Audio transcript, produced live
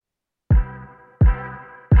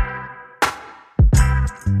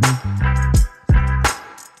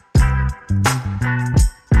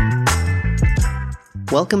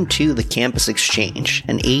Welcome to the Campus Exchange,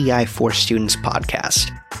 an AEI for Students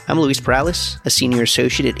podcast. I'm Luis Perales, a senior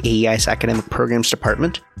associate at AEI's Academic Programs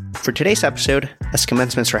Department. For today's episode, as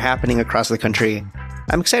commencements are happening across the country,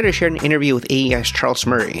 I'm excited to share an interview with AEI's Charles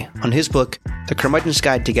Murray on his book, The Curmudgeon's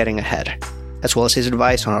Guide to Getting Ahead, as well as his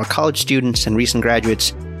advice on how college students and recent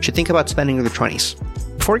graduates should think about spending their 20s.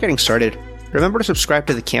 Before getting started, remember to subscribe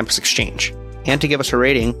to the Campus Exchange and to give us a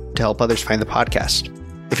rating to help others find the podcast.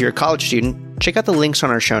 If you're a college student, check out the links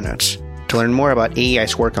on our show notes to learn more about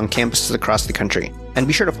AEI's work on campuses across the country. And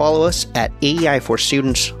be sure to follow us at AEI for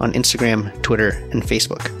Students on Instagram, Twitter, and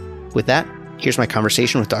Facebook. With that, here's my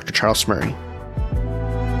conversation with Dr. Charles Murray.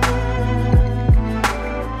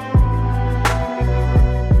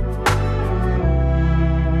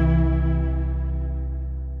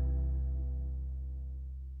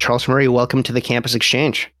 Charles Murray, welcome to the Campus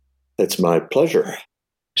Exchange. It's my pleasure.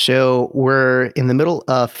 So we're in the middle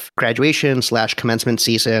of graduation/commencement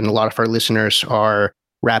season. A lot of our listeners are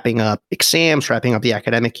wrapping up exams, wrapping up the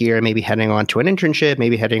academic year, maybe heading on to an internship,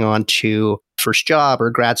 maybe heading on to first job or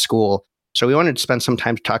grad school. So we wanted to spend some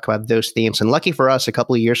time to talk about those themes. And lucky for us, a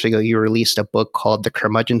couple of years ago, you released a book called The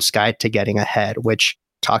Curmudgeon's Guide to Getting Ahead, which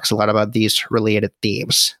talks a lot about these related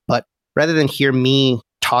themes. But rather than hear me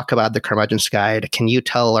talk about The Curmudgeon's Guide, can you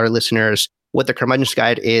tell our listeners what The Curmudgeon's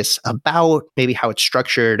Guide is about, maybe how it's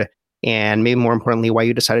structured, and maybe more importantly, why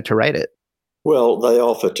you decided to write it? Well, they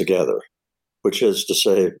all fit together, which is to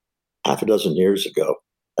say, half a dozen years ago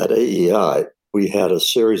at AEI, we had a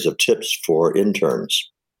series of tips for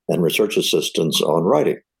interns and research assistants on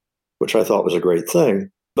writing, which I thought was a great thing.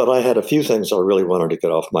 But I had a few things I really wanted to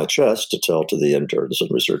get off my chest to tell to the interns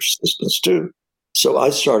and research assistants too. So I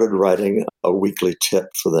started writing a weekly tip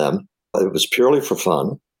for them. It was purely for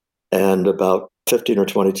fun. And about 15 or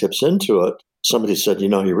 20 tips into it, somebody said, you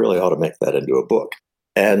really ought to make that into a book.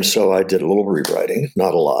 And so I did a little rewriting,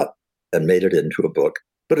 not a lot, and made it into a book.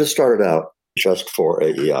 But it started out just for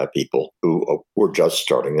AEI people who were just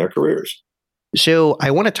starting their careers. So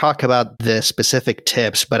I want to talk about the specific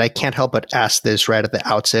tips, but I can't help but ask this right at the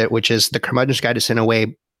outset, which is The Curmudgeon's Guide is in a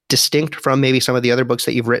way distinct from maybe some of the other books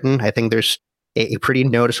that you've written. I think there's a pretty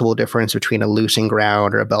noticeable difference between a losing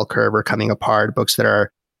ground or a bell curve or coming apart, books that are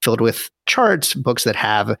filled with charts, books that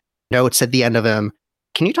have notes at the end of them.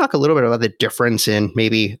 Can you talk a little bit about the difference in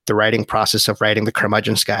maybe the writing process of writing The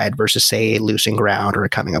Curmudgeon's Guide versus, say, a losing ground or a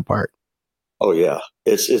coming apart? Oh, yeah.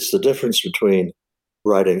 It's the difference between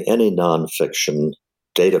writing any nonfiction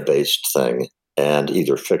data-based thing and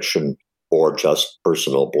either fiction or just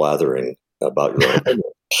personal blathering about your own opinion.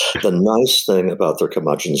 The nice thing about The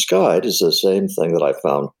Curmudgeon's Guide is the same thing that I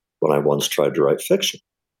found when I once tried to write fiction.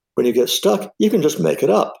 When you get stuck, you can just make it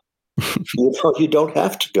up. You don't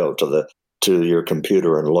have to go to your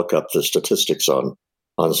computer and look up the statistics on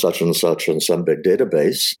such and such in some big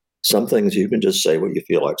database. Some things you can just say what you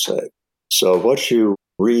feel like saying. So what you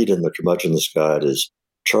read in The Curmudgeon's Guide is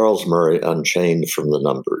Charles Murray unchained from the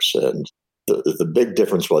numbers. And the big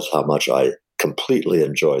difference was how much I completely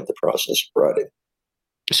enjoyed the process of writing.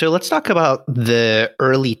 So let's talk about the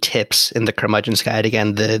early tips in The Curmudgeon's Guide.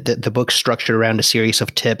 Again, the book's structured around a series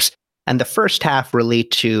of tips, and the first half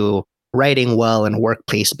relate to writing well and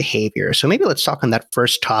workplace behavior. So maybe let's talk on that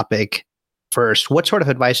first topic first. What sort of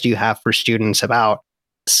advice do you have for students about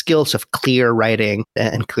skills of clear writing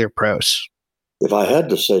and clear prose? If I had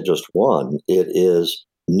to say just one, it is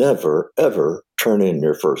never, ever turn in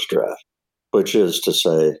your first draft, which is to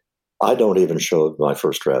say, I don't even show my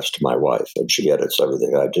first drafts to my wife, and she edits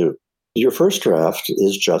everything I do. Your first draft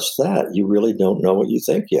is just that. You really don't know what you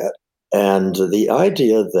think yet. And the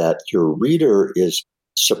idea that your reader is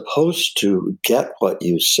supposed to get what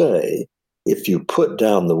you say if you put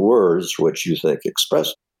down the words which you think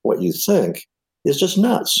express what you think is just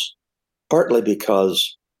nuts. Partly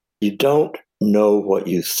because you don't know what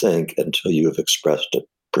you think until you have expressed it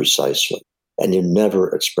precisely. And you never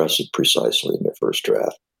express it precisely in your first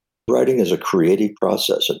draft. Writing is a creative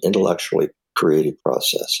process, an intellectually creative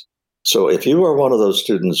process. So if you are one of those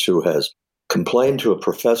students who has complained to a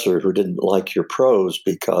professor who didn't like your prose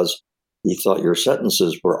because he thought your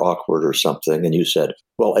sentences were awkward or something, and you said,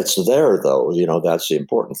 well, it's there, though, that's the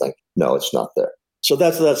important thing. No, it's not there. So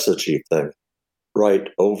that's the chief thing. Write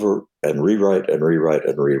over and rewrite and rewrite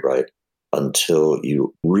and rewrite until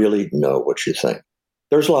you really know what you think.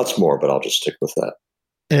 There's lots more, but I'll just stick with that.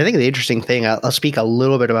 And I think the interesting thing, I'll speak a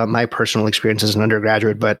little bit about my personal experience as an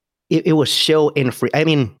undergraduate, but it was so and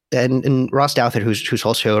Ross Douthit, who's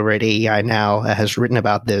also over at AEI now, has written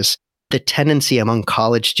about this, the tendency among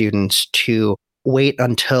college students to wait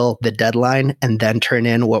until the deadline and then turn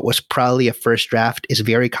in what was probably a first draft is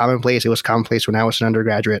very commonplace. It was commonplace when I was an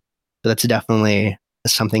undergraduate. So that's definitely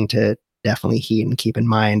something to definitely heed and keep in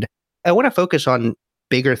mind. I want to focus on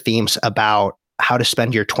bigger themes about how to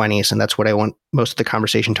spend your 20s. And that's what I want most of the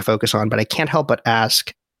conversation to focus on. But I can't help but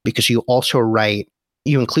ask, because you also write,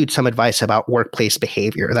 you include some advice about workplace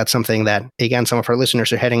behavior. That's something that, again, some of our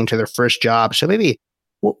listeners are heading into their first job. So maybe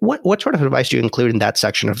what sort of advice do you include in that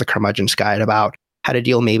section of the curmudgeon's guide about how to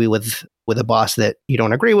deal maybe with a boss that you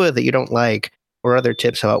don't agree with, that you don't like, or other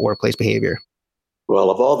tips about workplace behavior? Well,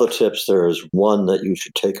 of all the tips, there is one that you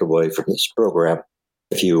should take away from this program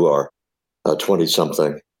if you are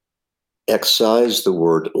 20-something. Excise the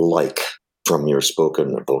word like from your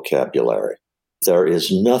spoken vocabulary. There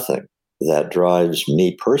is nothing that drives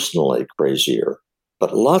me personally crazier,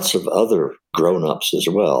 but lots of other grown-ups as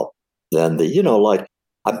well, than the,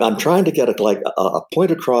 I'm trying to get a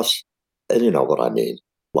point across, and you know what I mean,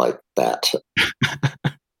 like that.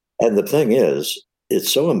 And the thing is,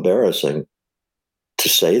 it's so embarrassing to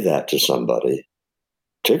say that to somebody,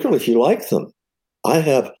 particularly if you like them. I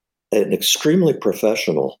have an extremely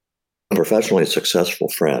professionally successful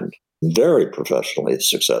friend, very professionally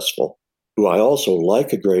successful, who I also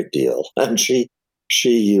like a great deal. And she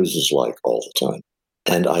uses like all the time.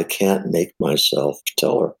 And I can't make myself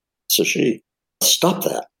tell her. So she, stop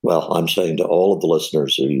that. Well, I'm saying to all of the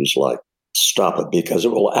listeners who use like, stop it, because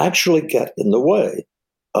it will actually get in the way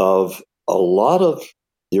of a lot of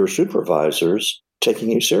your supervisors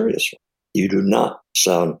taking you seriously. You do not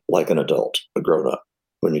sound like an adult, a grown-up,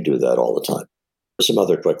 when you do that all the time. Some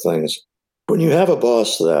other quick things. When you have a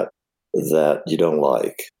boss that you don't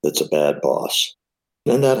like, that's a bad boss,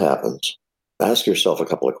 and that happens, ask yourself a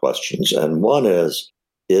couple of questions. And one is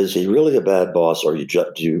he really a bad boss, or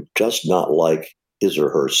do you just not like his or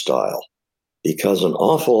her style? Because an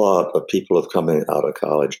awful lot of people who have coming out of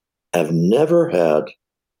college have never had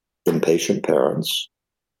impatient parents.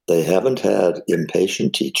 They haven't had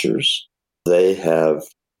impatient teachers. They have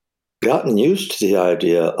gotten used to the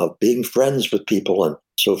idea of being friends with people and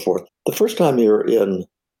so forth. The first time you're in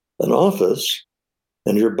an office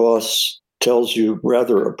and your boss tells you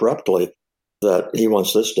rather abruptly that he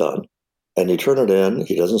wants this done, and you turn it in,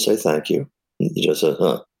 he doesn't say thank you. He just says,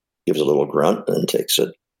 gives a little grunt and takes it.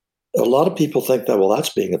 A lot of people think that, well,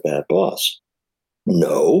 that's being a bad boss.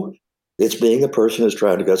 No, it's being a person who's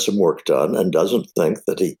trying to get some work done and doesn't think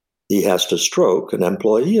that he has to stroke an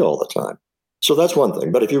employee all the time. So that's one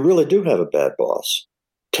thing. But if you really do have a bad boss,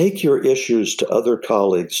 take your issues to other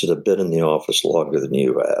colleagues that have been in the office longer than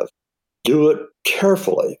you have. Do it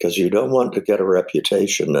carefully, because you don't want to get a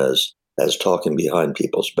reputation as talking behind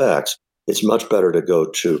people's backs. It's much better to go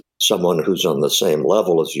to someone who's on the same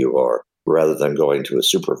level as you are, rather than going to a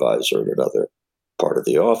supervisor in another part of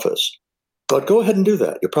the office. But go ahead and do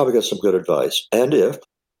that. You'll probably get some good advice. And if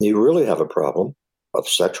you really have a problem of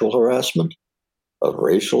sexual harassment, of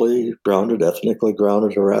racially grounded, ethnically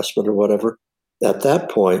grounded harassment or whatever, at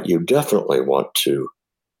that point, you definitely want to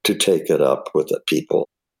take it up with the people.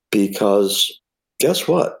 Because guess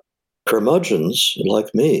what? Curmudgeons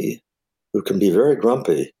like me, who can be very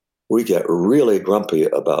grumpy, we get really grumpy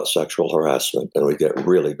about sexual harassment, and we get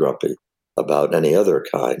really grumpy about any other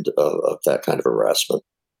kind of that kind of harassment.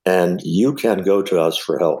 And you can go to us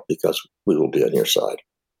for help, because we will be on your side.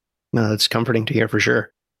 No, that's comforting to hear for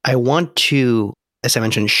sure. I want to, as I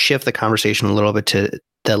mentioned, shift the conversation a little bit to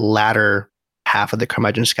the latter half of the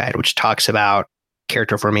curmudgeon's guide, which talks about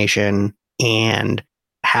character formation and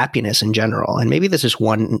happiness in general. And maybe this is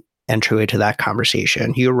one entryway to that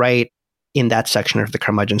conversation. You write in that section of the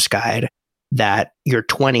curmudgeon's guide that your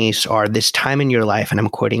 20s are this time in your life, and I'm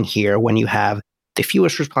quoting here, when you have the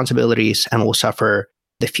fewest responsibilities and will suffer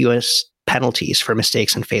the fewest penalties for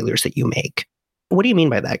mistakes and failures that you make. What do you mean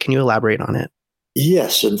by that? Can you elaborate on it?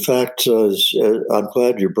 Yes, in fact, I'm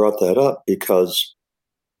glad you brought that up, because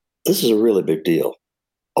this is a really big deal.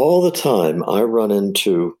 All the time, I run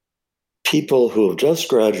into people who have just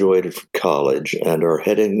graduated from college and are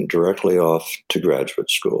heading directly off to graduate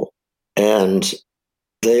school. And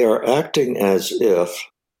they are acting as if,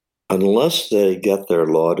 unless they get their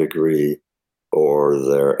law degree or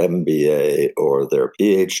their MBA or their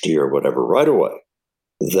PhD or whatever right away,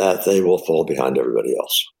 that they will fall behind everybody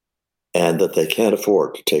else and that they can't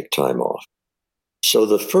afford to take time off. So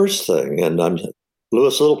the first thing, and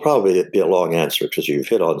Lewis, it'll probably be a long answer because you've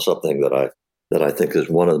hit on something that I think is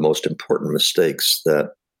one of the most important mistakes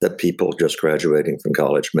that people just graduating from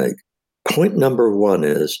college make. Point number one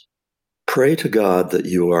is pray to God that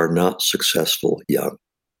you are not successful young.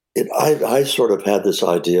 I sort of had this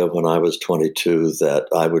idea when I was 22 that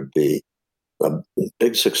I would be a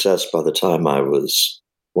big success by the time I was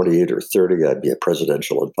 28 or 30. I'd be a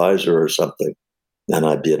presidential advisor or something, and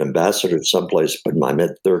I'd be an ambassador someplace in my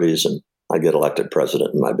mid-30s, and I'd get elected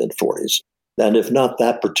president in my mid-40s. And if not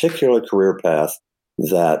that particular career path,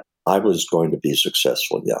 that I was going to be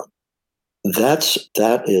successful young.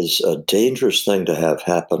 That is a dangerous thing to have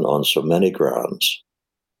happen on so many grounds.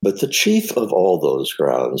 But the chief of all those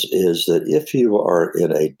grounds is that if you are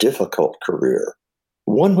in a difficult career,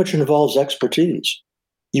 one which involves expertise,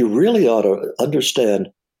 you really ought to understand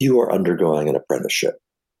you are undergoing an apprenticeship.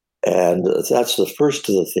 And that's the first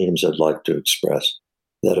of the themes I'd like to express,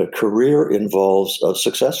 that a career involves, a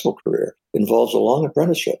successful career involves a long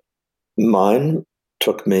apprenticeship. Mine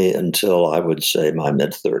took me until I would say my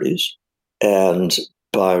mid-30s. And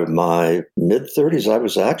by my mid-30s, I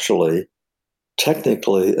was actually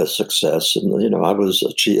technically a success. And, I was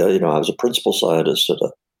a principal scientist at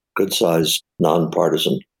a good-sized,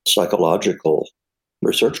 nonpartisan psychological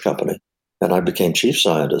research company. And I became chief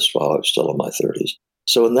scientist while I was still in my 30s.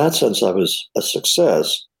 So in that sense, I was a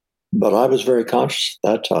success, but I was very conscious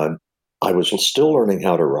at that time. I was still learning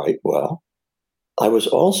how to write well. I was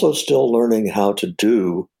also still learning how to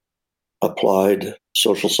do applied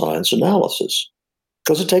social science analysis,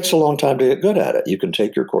 because it takes a long time to get good at it. You can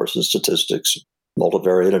take your course in statistics,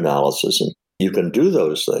 multivariate analysis, and you can do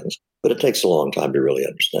those things, but it takes a long time to really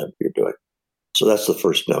understand what you're doing. So that's the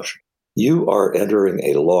first notion. You are entering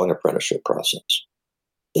a long apprenticeship process.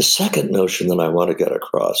 The second notion that I want to get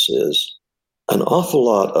across is an awful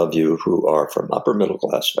lot of you who are from upper middle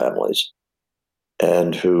class families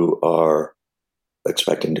and who are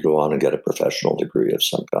expecting to go on and get a professional degree of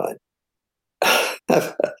some kind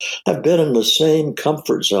have been in the same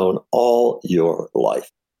comfort zone all your life.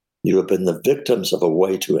 You have been the victims of a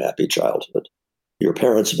way too happy childhood. Your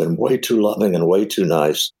parents have been way too loving and way too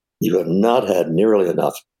nice. You have not had nearly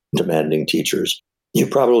enough demanding teachers. You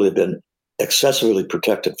probably have been excessively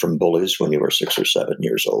protected from bullies when you were 6 or 7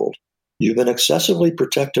 years old. You've been excessively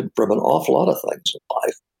protected from an awful lot of things in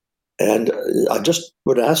life. And I just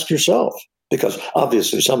would ask yourself, because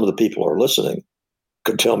obviously some of the people who are listening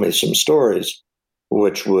could tell me some stories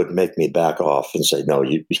which would make me back off and say, no,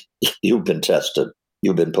 you've been tested.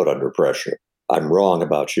 You've been put under pressure. I'm wrong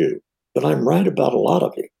about you, but I'm right about a lot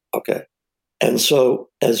of you. Okay. And so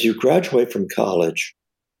as you graduate from college,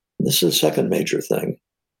 this is the second major thing,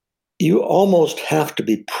 you almost have to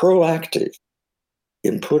be proactive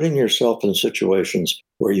in putting yourself in situations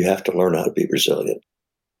where you have to learn how to be resilient.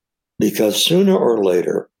 Because sooner or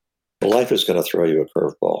later, life is going to throw you a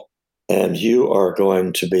curveball. And you are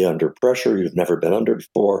going to be under pressure you've never been under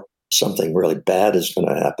before. Something really bad is going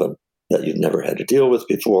to happen that you've never had to deal with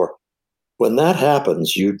before. When that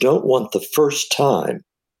happens, you don't want the first time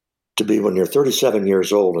to be when you're 37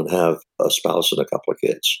 years old and have a spouse and a couple of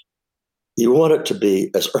kids. You want it to be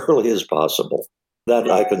as early as possible.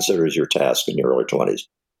 That I consider is your task in your early 20s.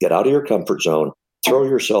 Get out of your comfort zone, throw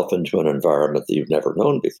yourself into an environment that you've never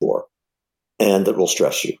known before, and that will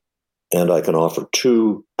stress you. And I can offer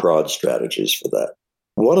two broad strategies for that.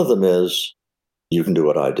 One of them is you can do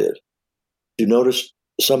what I did. You notice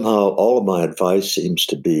somehow all of my advice seems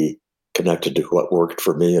to be connected to what worked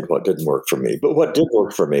for me and what didn't work for me. But what did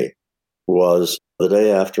work for me was the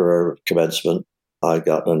day after our commencement, I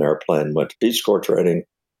got in an airplane, went to Peace Corps training,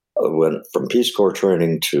 went from Peace Corps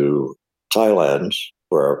training to Thailand,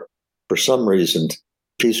 where for some reason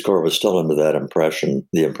Peace Corps was still under the impression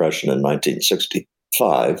in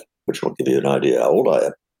 1965, which will give you an idea how old I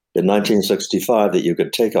am, in 1965, that you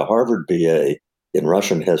could take a Harvard BA in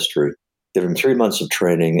Russian history, give him 3 months of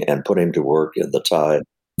training, and put him to work in the Thai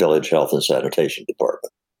Village Health and Sanitation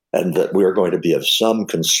Department. And that we were going to be of some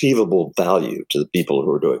conceivable value to the people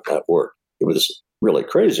who were doing that work. It was really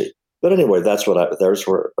crazy. But anyway, there's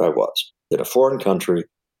where I was. In a foreign country,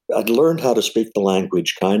 I'd learned how to speak the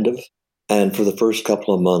language, kind of. And for the first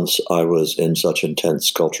couple of months, I was in such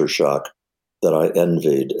intense culture shock that I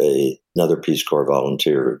envied another Peace Corps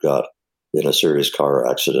volunteer who got in a serious car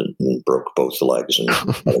accident and broke both legs and had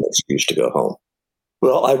an excuse to go home.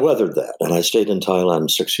 Well, I weathered that, and I stayed in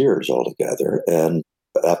Thailand 6 years altogether. And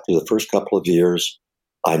after the first couple of years,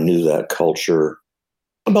 I knew that culture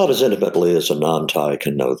about as intimately as a non-Thai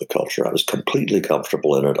can know the culture. I was completely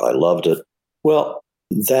comfortable in it. I loved it. Well,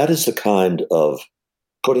 that is the kind of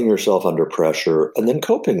putting yourself under pressure and then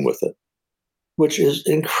coping with it, which is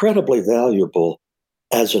incredibly valuable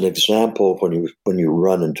as an example when you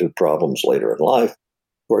run into problems later in life,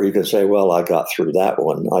 where you can say, well, I got through that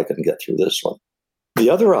one, I can get through this one.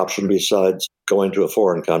 The other option, besides going to a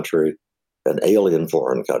foreign country, an alien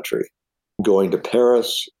foreign country, going to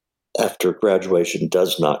Paris after graduation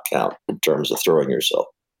does not count in terms of throwing yourself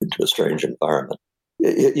into a strange environment.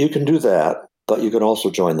 You can do that, but you can also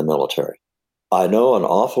join the military. I know an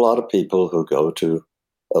awful lot of people who go to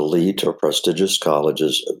elite or prestigious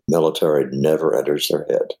colleges. Military never enters their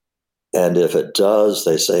head. And if it does,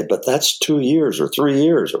 they say, but that's 2 years or 3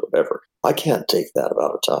 years or whatever. I can't take that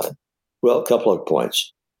amount of time. Well, a couple of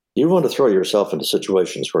points. You want to throw yourself into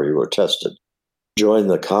situations where you were tested. Join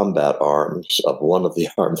the combat arms of one of the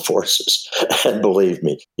armed forces. And believe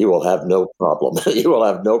me, you will have no problem. You will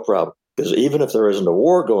have no problem. Because even if there isn't a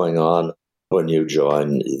war going on, when you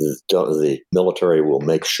join, the military will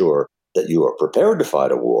make sure that you are prepared to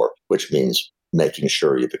fight a war, which means making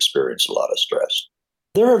sure you've experienced a lot of stress.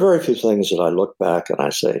 There are very few things that I look back and I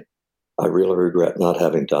say, I really regret not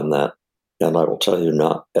having done that. And I will tell you,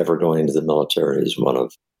 not ever going into the military is one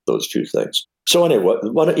of those few things. So anyway,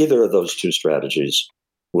 either of those two strategies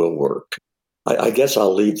will work. I guess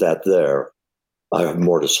I'll leave that there. I have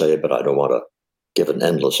more to say, but I don't want to give an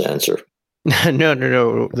endless answer.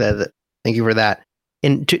 No. Thank you for that.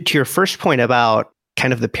 And to your first point about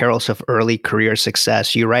kind of the perils of early career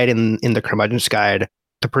success, you write in the Curmudgeon's Guide,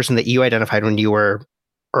 the person that you identified when you were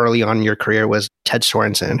early on in your career was Ted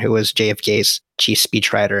Sorensen, who was JFK's chief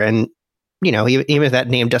speechwriter. And, even if that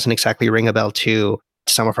name doesn't exactly ring a bell to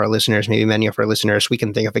some of our listeners, maybe many of our listeners, we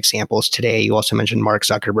can think of examples today. You also mentioned Mark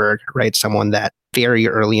Zuckerberg, right? Someone that very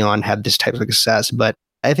early on had this type of success. But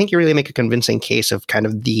I think you really make a convincing case of kind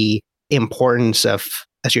of the importance of,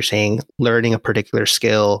 as you're saying, learning a particular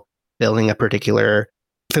skill, building a particular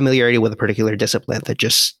familiarity with a particular discipline that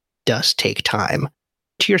just does take time.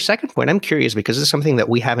 To your second point, I'm curious because it's something that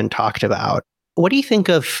we haven't talked about. What do you think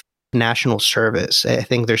of national service? I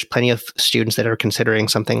think there's plenty of students that are considering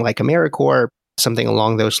something like AmeriCorps, something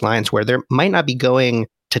along those lines, where they might not be going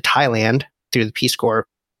to Thailand through the Peace Corps,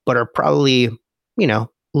 but are probably,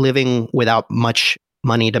 living without much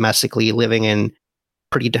money domestically, living in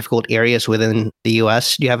pretty difficult areas within the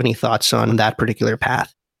U.S. Do you have any thoughts on that particular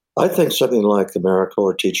path? I think something like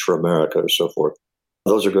AmeriCorps, Teach for America, or so forth,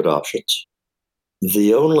 those are good options.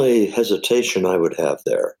 The only hesitation I would have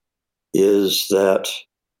there is that,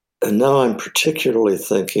 and now I'm particularly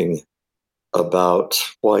thinking about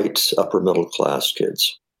white upper middle class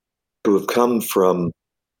kids who have come from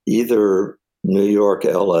either New York,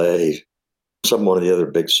 LA, some one of the other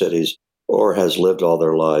big cities, or has lived all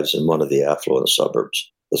their lives in one of the affluent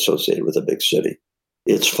suburbs associated with a big city.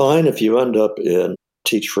 It's fine if you end up in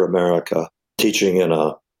Teach for America, teaching in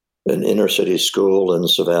an inner city school in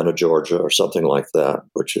Savannah, Georgia, or something like that,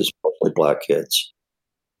 which is mostly Black kids.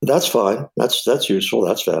 That's fine. That's useful.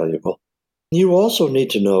 That's valuable. You also need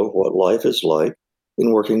to know what life is like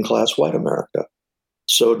in working class white America.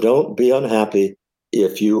 So don't be unhappy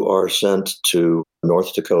if you are sent to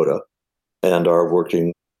North Dakota and are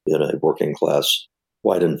working in a working class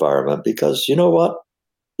white environment, because you know what?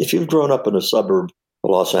 If you've grown up in a suburb of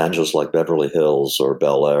Los Angeles like Beverly Hills or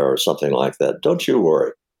Bel Air or something like that, don't you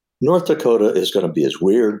worry. North Dakota is going to be as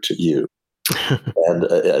weird to you and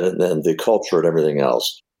the culture and everything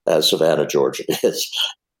else as Savannah, Georgia is.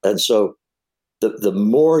 And so the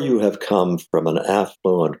more you have come from an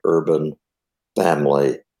affluent urban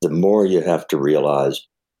family, the more you have to realize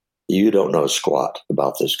you don't know squat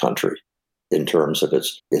about this country in terms of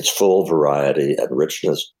its full variety and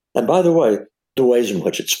richness. And by the way, the ways in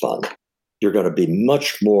which it's fun. You're going to be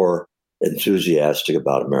much more enthusiastic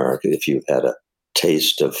about America if you've had a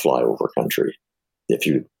taste of flyover country, if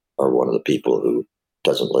you are one of the people who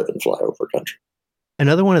doesn't live in flyover country.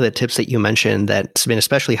 Another one of the tips that you mentioned that's been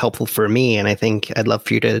especially helpful for me, and I think I'd love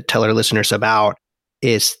for you to tell our listeners about,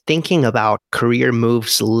 is thinking about career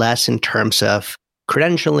moves less in terms of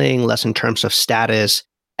credentialing, less in terms of status,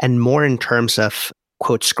 and more in terms of,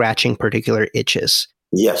 quote, scratching particular itches.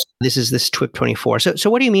 Yes. This is this TWIP 24. So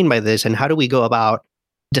what do you mean by this, and how do we go about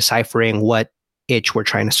deciphering what itch we're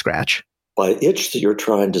trying to scratch? By itch that you're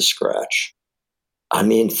trying to scratch, I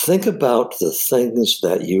mean, think about the things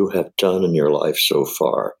that you have done in your life so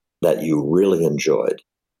far that you really enjoyed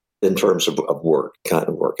in terms of work, kind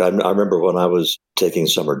of work. I remember when I was taking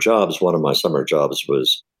summer jobs, one of my summer jobs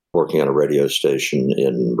was working on a radio station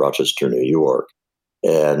in Rochester, New York.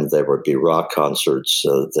 And there would be rock concerts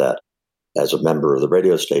that, as a member of the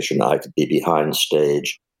radio station, I could be behind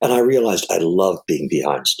stage. And I realized I loved being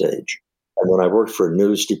behind stage. And when I worked for a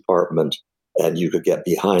news department, and you could get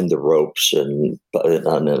behind the ropes and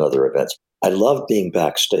other events, I loved being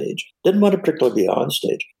backstage. Didn't want to particularly be on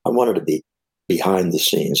stage. I wanted to be behind the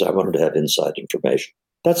scenes. I wanted to have inside information.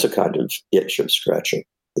 That's a kind of itch of scratching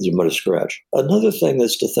that you might scratch. Another thing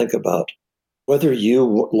is to think about whether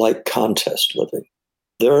you like contest living.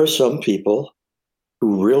 There are some people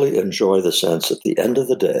who really enjoy the sense at the end of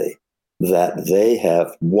the day that they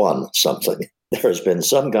have won something. There's been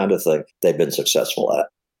some kind of thing they've been successful at.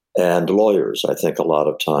 And lawyers, I think a lot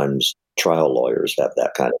of times, trial lawyers have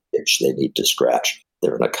that kind of itch they need to scratch.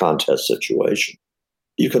 They're in a contest situation.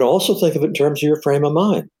 You can also think of it in terms of your frame of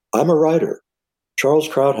mind. I'm a writer. Charles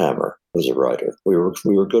Krauthammer was a writer. We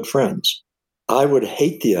were good friends. I would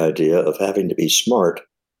hate the idea of having to be smart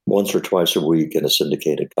once or twice a week in a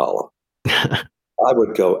syndicated column. I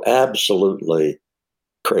would go absolutely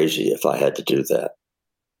crazy if I had to do that.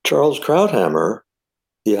 Charles Krauthammer,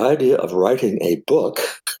 the idea of writing a book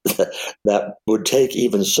that would take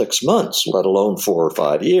even 6 months, let alone 4 or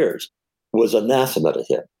 5 years, was anathema to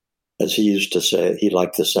him. As he used to say, he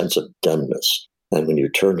liked the sense of doneness. And when you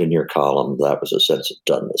turned in your column, that was a sense of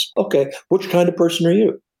doneness. Okay, which kind of person are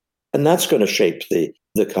you? And that's going to shape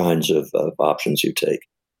the kinds of options you take.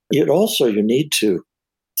 You need to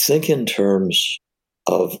think in terms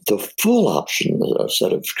of the full option,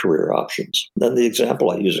 set of career options. Then the example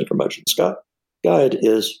I use in Curmudgeon's Guide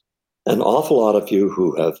is an awful lot of you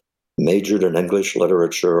who have majored in English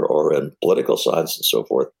literature or in political science and so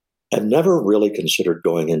forth have never really considered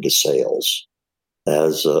going into sales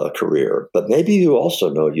as a career. But maybe you also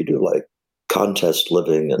know you do like contest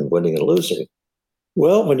living and winning and losing.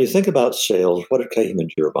 Well, when you think about sales, what came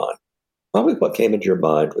into your mind? Probably what came into your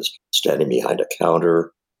mind was standing behind a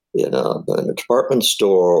counter in a department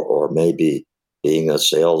store, or maybe being a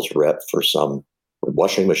sales rep for some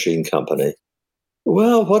washing machine company.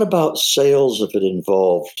 Well, what about sales if it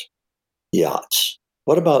involved yachts?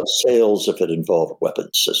 What about sales if it involved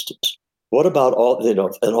weapons systems? What about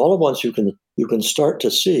and all at once you can start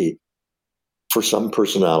to see for some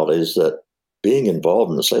personalities that being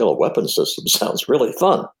involved in the sale of weapons systems sounds really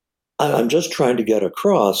fun. I'm just trying to get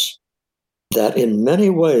across that in many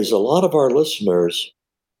ways, a lot of our listeners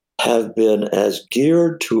have been as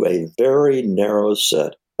geared to a very narrow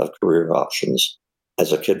set of career options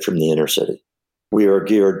as a kid from the inner city. We are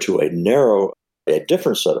geared to a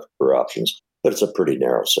different set of career options, but it's a pretty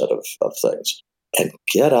narrow set of things. And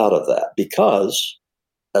get out of that, because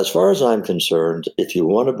as far as I'm concerned, if you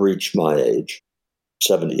want to reach my age,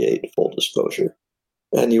 78, full disclosure,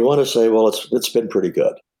 and you want to say, well, it's been pretty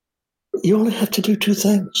good, you only have to do 2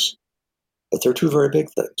 things, but they're 2 very big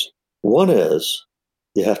things. One is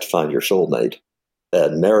you have to find your soulmate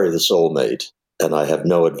and marry the soulmate, and I have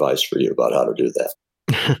no advice for you about how to do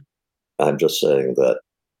that. I'm just saying that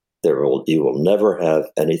you will never have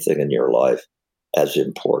anything in your life as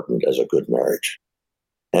important as a good marriage.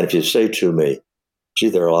 And if you say to me, gee,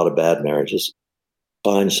 there are a lot of bad marriages,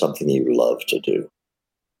 find something you love to do.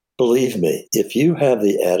 Believe me, if you have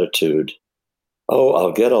the attitude, oh,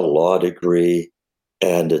 I'll get a law degree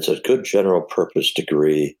and it's a good general purpose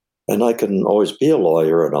degree, and I can always be a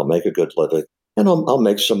lawyer and I'll make a good living and I'll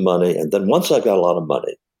make some money. And then once I've got a lot of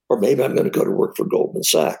money, or maybe I'm going to go to work for Goldman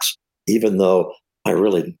Sachs, even though I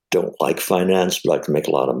really don't like finance, but I can make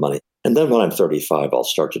a lot of money. And then when I'm 35, I'll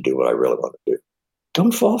start to do what I really want to do.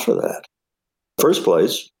 Don't fall for that. First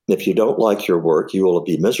place, if you don't like your work, you will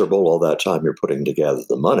be miserable all that time you're putting together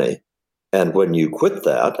the money. And when you quit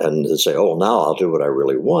that and say, oh, now I'll do what I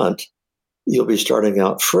really want, you'll be starting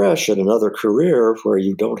out fresh in another career where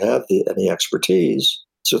you don't have any expertise.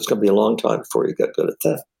 So it's going to be a long time before you get good at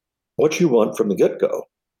that. What you want from the get-go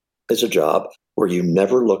is a job where you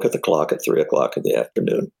never look at the clock at 3:00 in the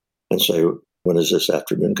afternoon and say, when is this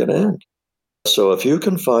afternoon going to end? So if you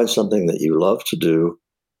can find something that you love to do,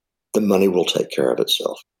 the money will take care of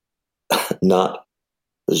itself. Not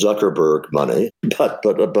Zuckerberg money, but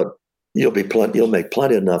you'll make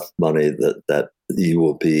plenty enough money that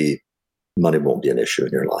money won't be an issue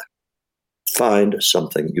in your life. Find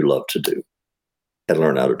something you love to do and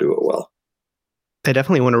learn how to do it well. I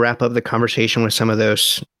definitely want to wrap up the conversation with some of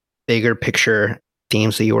those bigger picture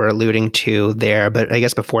themes that you were alluding to there. But I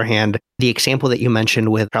guess beforehand, the example that you mentioned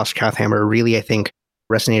with Charles Krauthammer really, I think,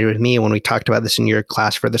 resonated with me when we talked about this in your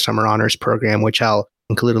class for the summer honors program, which I'll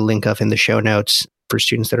include a link of in the show notes for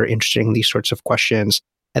students that are interested in these sorts of questions.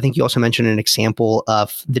 I think you also mentioned an example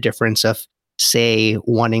of the difference of, say,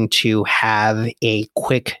 wanting to have a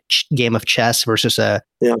quick game of chess versus a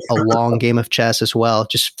long game of chess as well.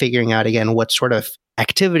 Just figuring out, again, what sort of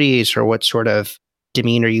activities or what sort of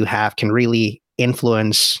demeanor you have can really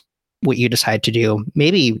influence what you decide to do,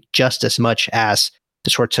 maybe just as much as the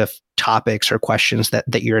sorts of topics or questions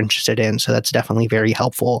that you're interested in. So that's definitely very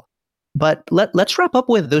helpful. But let's wrap up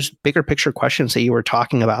with those bigger picture questions that you were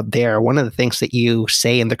talking about there. One of the things that you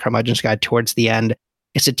say in the Curmudgeon's Guide towards the end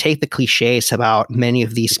is to take the cliches about many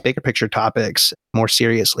of these bigger picture topics more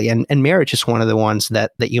seriously. And marriage is one of the ones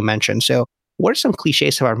that you mentioned. So what are some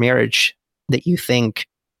cliches about marriage that you think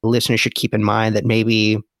listeners should keep in mind that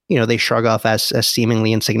maybe they shrug off as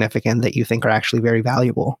seemingly insignificant that you think are actually very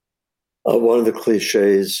valuable? One of the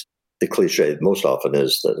cliche most often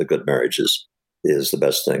is that a good marriage is the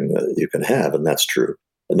best thing that you can have, and that's true.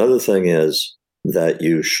 Another thing is that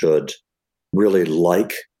you should really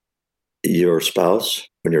like your spouse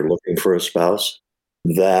when you're looking for a spouse.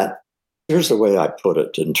 That here's the way I put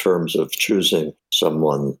it in terms of choosing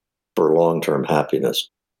someone for long-term happiness.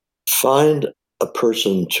 Find a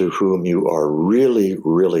person to whom you are really,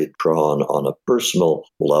 really drawn on a personal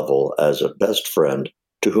level as a best friend,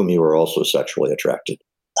 to whom you are also sexually attracted.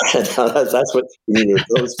 And that's what you need,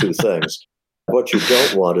 those two things. What you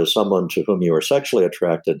don't want is someone to whom you are sexually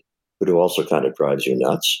attracted, but who also kind of drives you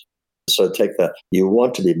nuts. So take that. You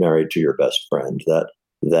want to be married to your best friend.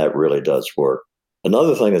 That really does work.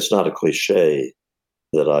 Another thing that's not a cliche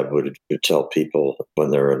that I would tell people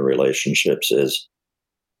when they're in relationships is,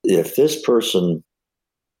 if this person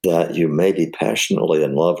that you may be passionately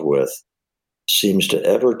in love with seems to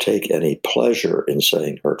ever take any pleasure in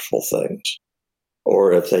saying hurtful things,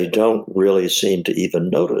 or if they don't really seem to even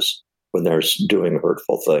notice when they're doing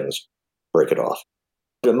hurtful things, break it off.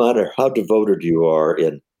 No matter how devoted you are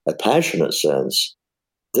in a passionate sense,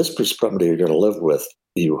 this is somebody you're going to live with,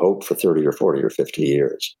 you hope, for 30 or 40 or 50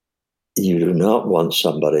 years. You do not want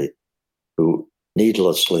somebody who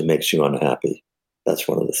needlessly makes you unhappy. That's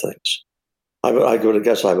one of the things.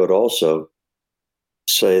 I would also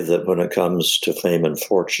say that when it comes to fame and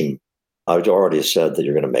fortune, I've already said that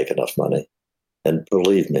you're going to make enough money. And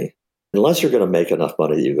believe me, unless you're going to make enough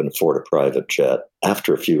money that you can afford a private jet,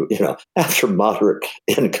 after moderate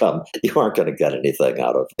income, you aren't going to get anything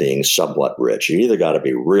out of being somewhat rich. You either got to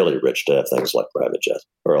be really rich to have things like private jets,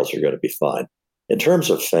 or else you're going to be fine. In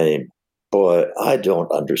terms of fame, boy, I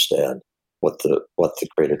don't understand what the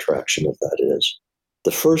great attraction of that is.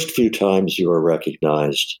 The first few times you are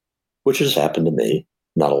recognized, which has happened to me,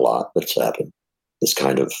 not a lot, but it's happened, it's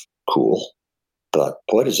kind of cool. But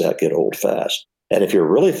boy, does that get old fast. And if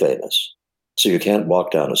you're really famous, so you can't walk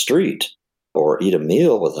down a street or eat a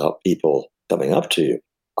meal without people coming up to you,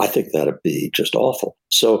 I think that'd be just awful.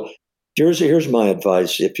 So here's my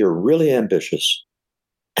advice. If you're really ambitious,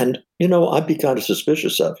 and I'd be kind of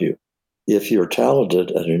suspicious of you if you're talented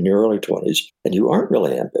and in your early 20s and you aren't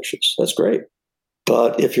really ambitious. That's great.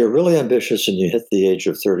 But if you're really ambitious and you hit the age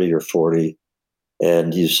of 30 or 40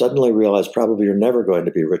 and you suddenly realize probably you're never going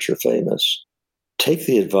to be rich or famous, take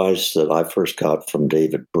the advice that I first got from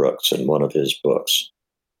David Brooks in one of his books.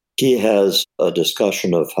 He has a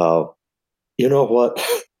discussion of how,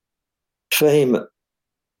 fame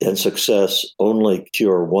and success only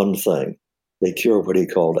cure one thing. They cure what he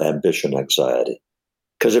called ambition anxiety.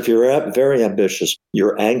 Because if you're very ambitious,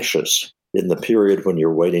 you're anxious in the period when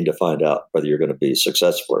you're waiting to find out whether you're going to be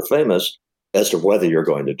successful or famous as to whether you're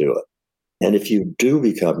going to do it. And if you do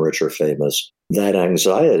become rich or famous, that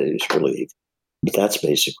anxiety is relieved. But that's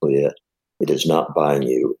basically it. It is not buying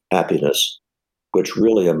you happiness, which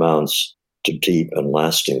really amounts to deep and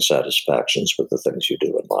lasting satisfactions with the things you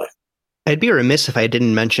do in life. I'd be remiss if I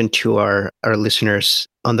didn't mention to our listeners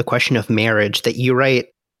on the question of marriage that you write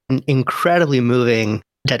an incredibly moving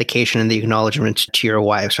dedication and the acknowledgement to your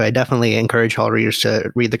wife. So I definitely encourage all readers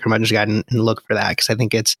to read the Curmudgeon's Guide and look for that, because I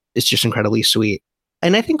think it's just incredibly sweet.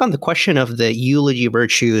 And I think on the question of the eulogy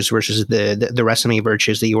virtues versus the resume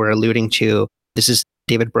virtues that you were alluding to, this is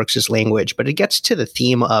David Brooks's language, but it gets to the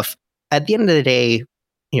theme of, at the end of the day,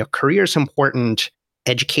 career is important,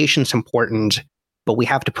 education's important, but we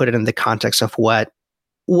have to put it in the context of what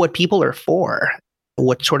people are for,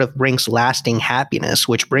 what sort of brings lasting happiness,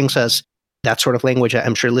 which brings us, that sort of language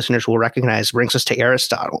I'm sure listeners will recognize, brings us to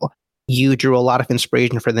Aristotle. You drew a lot of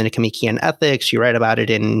inspiration for the Nicomachean Ethics. You write about it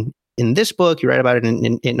in this book. You write about it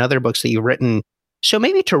in other books that you've written. So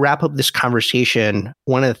maybe to wrap up this conversation,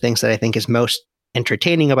 one of the things that I think is most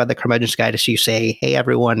entertaining about the Curmudgeon's Guide is you say, hey,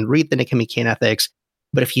 everyone, read the Nicomachean Ethics.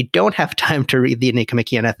 But if you don't have time to read the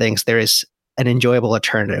Nicomachean Ethics, there is an enjoyable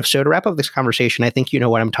alternative. So to wrap up this conversation, I think you know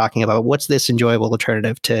what I'm talking about. What's this enjoyable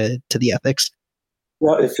alternative to the ethics?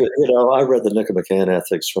 Well, I read the Nicomachean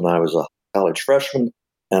Ethics when I was a college freshman,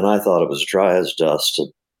 and I thought it was dry as dust.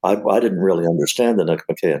 And I didn't really understand the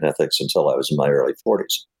Nicomachean Ethics until I was in my early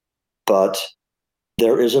 40s. But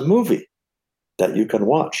there is a movie that you can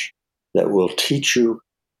watch that will teach you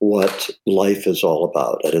what life is all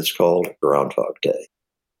about, and it's called Groundhog Day.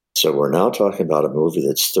 So we're now talking about a movie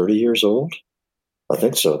that's 30 years old. I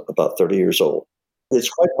think so, about 30 years old. It's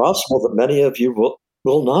quite possible that many of you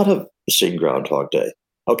will not have seen Groundhog Day.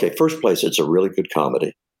 Okay, first place, it's a really good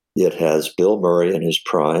comedy. It has Bill Murray in his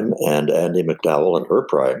prime and Andie MacDowell in her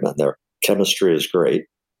prime, and their chemistry is great.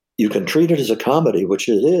 You can treat it as a comedy, which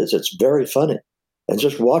it is. It's very funny. and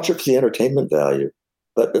just watch it for the entertainment value.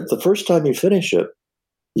 But the first time you finish it,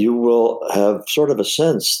 you will have sort of a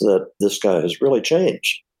sense that this guy has really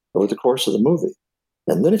changed over the course of the movie.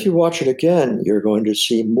 And then if you watch it again, you're going to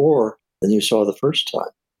see more than you saw the first time.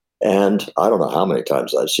 And I don't know how many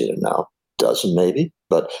times I've seen it now, a dozen maybe,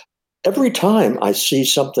 but every time I see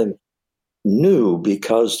something new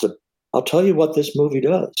because I'll tell you what this movie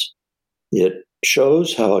does. It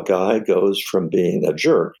shows how a guy goes from being a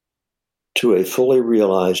jerk to a fully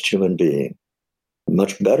realized human being, a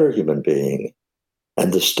much better human being,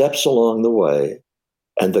 and the steps along the way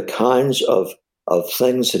and the kinds of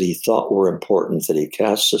things that he thought were important that he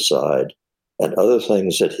casts aside and other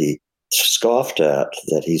things that he scoffed at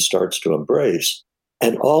that he starts to embrace.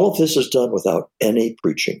 And all of this is done without any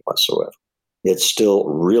preaching whatsoever. It's still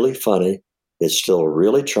really funny. It's still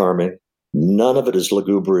really charming. None of it is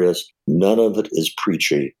lugubrious. None of it is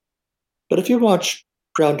preachy. But if you watch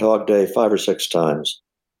Groundhog Day 5 or 6 times,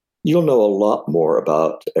 you'll know a lot more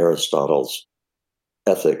about Aristotle's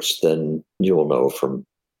ethics than you'll know from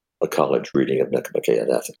a college reading of Nicomachean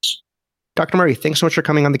Ethics. Dr. Murray, thanks so much for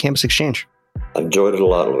coming on the Campus Exchange. I enjoyed it a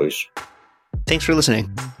lot, Luis. Thanks for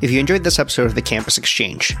listening. If you enjoyed this episode of the Campus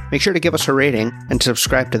Exchange, make sure to give us a rating and to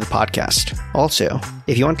subscribe to the podcast. Also,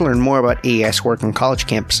 if you want to learn more about AEI's work on college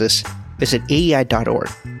campuses, visit aei.org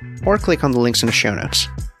or click on the links in the show notes.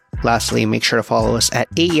 Lastly, make sure to follow us at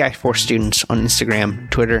AEI for Students on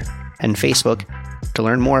Instagram, Twitter, and Facebook to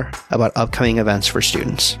learn more about upcoming events for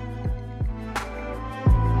students.